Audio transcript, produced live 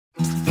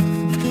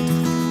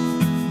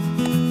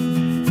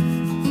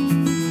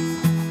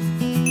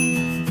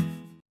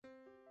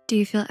Do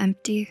you feel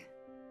empty?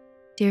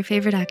 Do your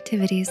favorite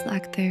activities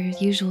lack their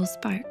usual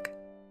spark?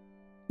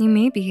 You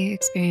may be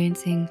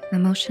experiencing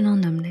emotional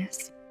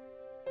numbness.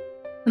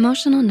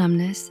 Emotional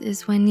numbness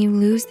is when you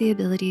lose the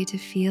ability to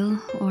feel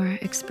or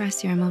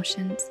express your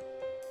emotions.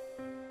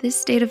 This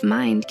state of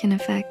mind can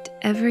affect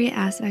every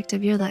aspect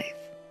of your life,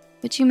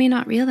 but you may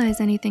not realize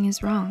anything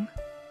is wrong.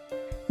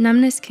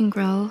 Numbness can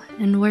grow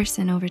and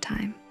worsen over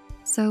time.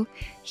 So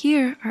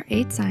here are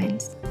 8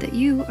 signs that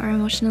you are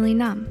emotionally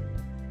numb.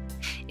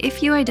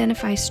 If you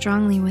identify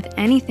strongly with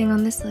anything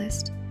on this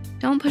list,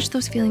 don't push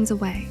those feelings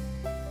away.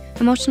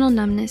 Emotional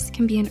numbness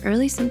can be an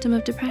early symptom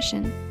of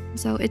depression,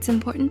 so it's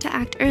important to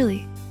act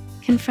early,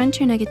 confront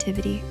your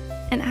negativity,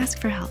 and ask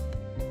for help.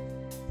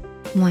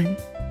 1.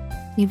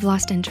 You've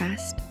lost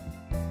interest.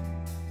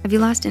 Have you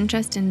lost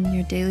interest in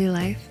your daily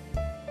life?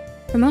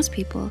 For most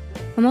people,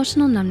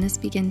 emotional numbness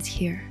begins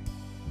here.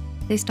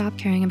 They stop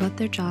caring about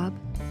their job,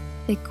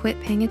 they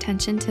quit paying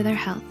attention to their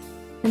health,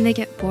 and they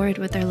get bored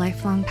with their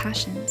lifelong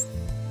passions.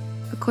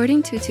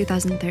 According to a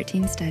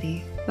 2013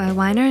 study by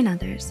Weiner and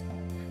others,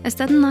 a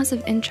sudden loss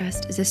of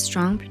interest is a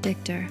strong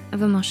predictor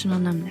of emotional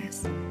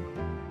numbness.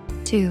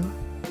 2.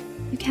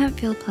 You can't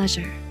feel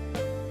pleasure.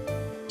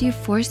 Do you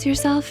force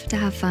yourself to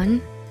have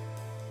fun?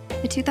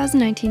 A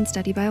 2019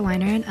 study by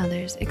Weiner and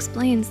others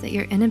explains that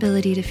your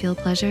inability to feel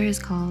pleasure is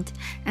called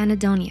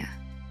anhedonia.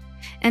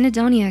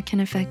 Anhedonia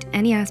can affect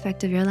any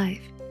aspect of your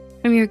life,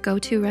 from your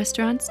go-to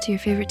restaurants to your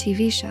favorite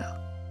TV show.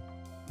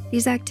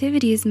 These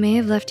activities may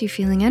have left you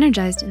feeling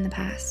energized in the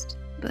past,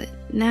 but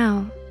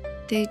now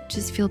they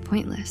just feel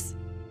pointless.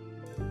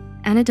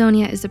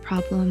 Anhedonia is a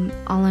problem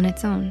all on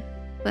its own,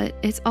 but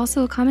it's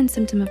also a common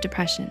symptom of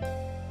depression.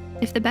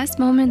 If the best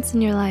moments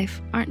in your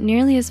life aren't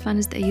nearly as fun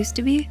as they used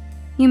to be,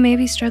 you may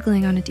be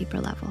struggling on a deeper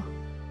level.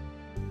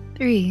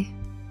 3.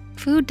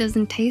 Food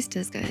doesn't taste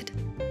as good.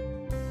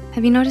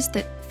 Have you noticed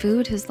that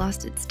food has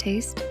lost its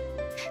taste?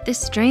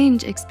 This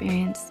strange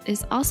experience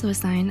is also a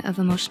sign of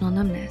emotional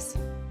numbness.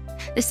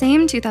 The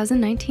same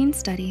 2019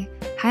 study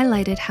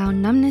highlighted how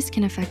numbness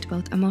can affect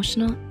both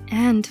emotional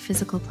and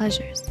physical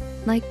pleasures,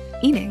 like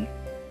eating.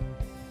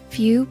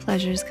 Few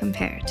pleasures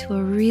compare to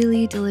a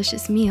really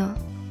delicious meal,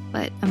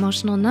 but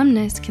emotional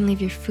numbness can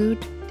leave your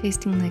food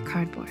tasting like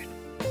cardboard.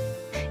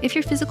 If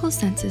your physical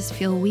senses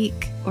feel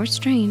weak or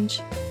strange,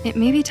 it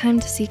may be time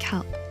to seek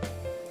help.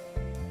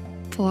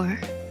 4.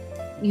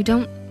 You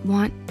don't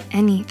want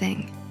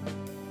anything.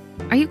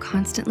 Are you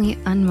constantly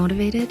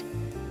unmotivated?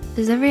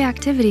 Does every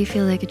activity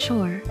feel like a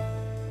chore?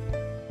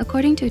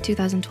 According to a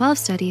 2012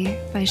 study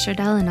by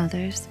Shardell and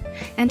others,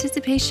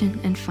 anticipation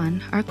and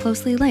fun are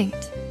closely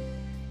linked.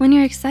 When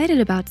you're excited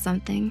about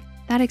something,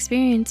 that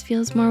experience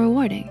feels more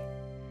rewarding.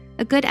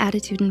 A good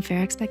attitude and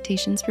fair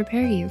expectations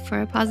prepare you for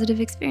a positive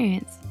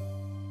experience.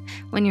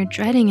 When you're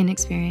dreading an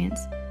experience,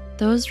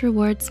 those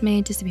rewards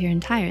may disappear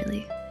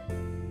entirely.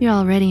 You're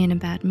already in a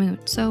bad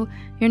mood, so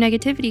your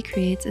negativity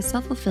creates a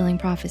self-fulfilling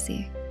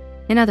prophecy.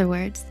 In other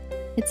words,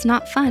 it's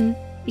not fun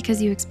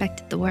because you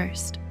expected the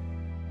worst.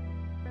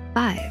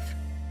 5.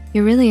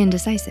 You're really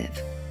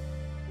indecisive.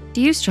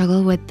 Do you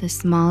struggle with the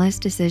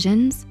smallest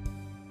decisions?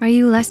 Are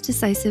you less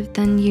decisive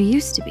than you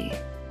used to be?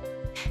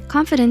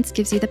 Confidence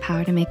gives you the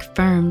power to make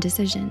firm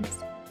decisions.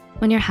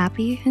 When you're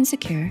happy and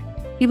secure,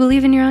 you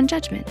believe in your own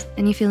judgment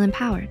and you feel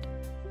empowered.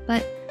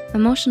 But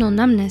emotional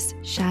numbness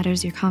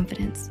shatters your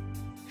confidence.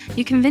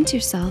 You convince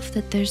yourself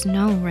that there's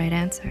no right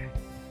answer,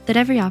 that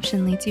every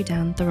option leads you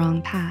down the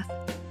wrong path.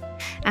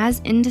 As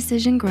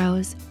indecision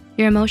grows,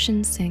 your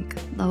emotions sink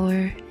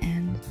lower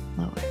and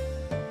lower.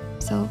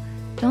 So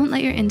don't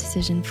let your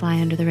indecision fly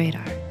under the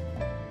radar.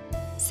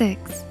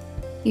 6.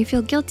 You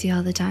feel guilty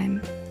all the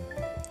time.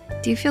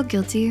 Do you feel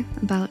guilty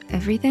about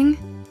everything?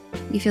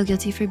 You feel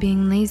guilty for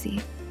being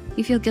lazy.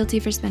 You feel guilty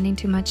for spending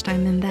too much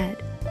time in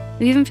bed.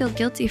 You even feel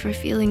guilty for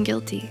feeling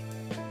guilty.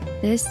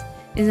 This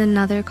is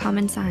another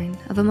common sign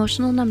of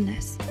emotional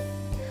numbness.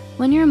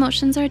 When your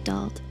emotions are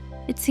dulled,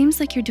 it seems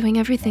like you're doing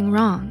everything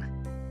wrong.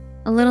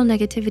 A little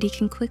negativity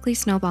can quickly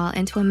snowball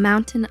into a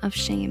mountain of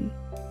shame.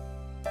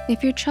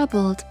 If you're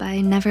troubled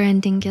by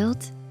never-ending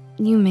guilt,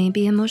 you may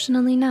be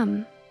emotionally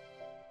numb.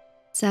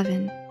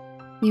 7.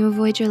 You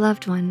avoid your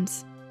loved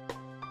ones.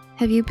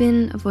 Have you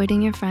been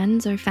avoiding your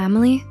friends or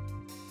family?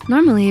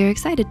 Normally, you're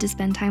excited to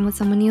spend time with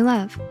someone you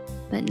love,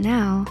 but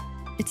now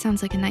it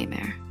sounds like a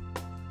nightmare.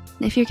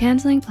 If you're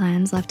canceling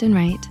plans left and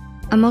right,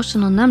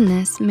 emotional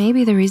numbness may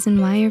be the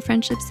reason why your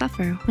friendships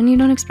suffer when you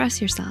don't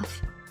express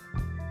yourself.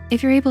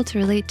 If you're able to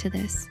relate to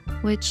this,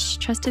 which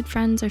trusted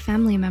friends or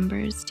family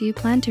members do you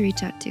plan to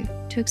reach out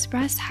to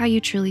express how you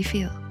truly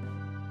feel?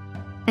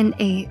 And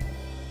 8,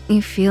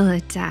 you feel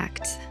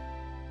attacked.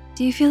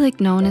 Do you feel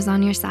like no one is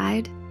on your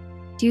side?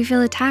 Do you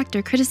feel attacked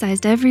or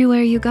criticized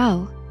everywhere you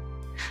go?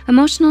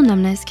 Emotional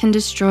numbness can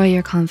destroy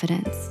your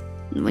confidence.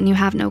 When you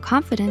have no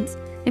confidence,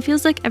 it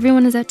feels like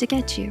everyone is out to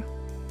get you.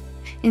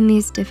 In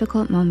these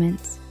difficult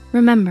moments,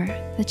 remember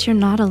that you're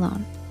not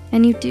alone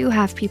and you do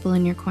have people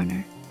in your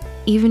corner,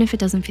 even if it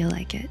doesn't feel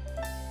like it.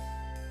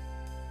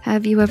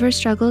 Have you ever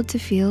struggled to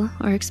feel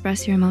or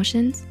express your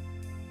emotions?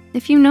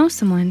 If you know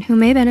someone who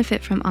may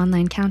benefit from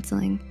online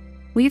counseling,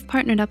 we've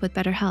partnered up with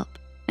BetterHelp,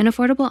 an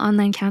affordable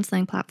online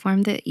counseling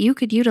platform that you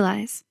could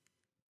utilize.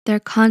 They're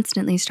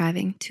constantly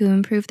striving to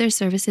improve their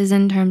services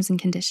and terms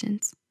and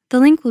conditions. The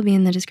link will be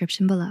in the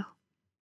description below.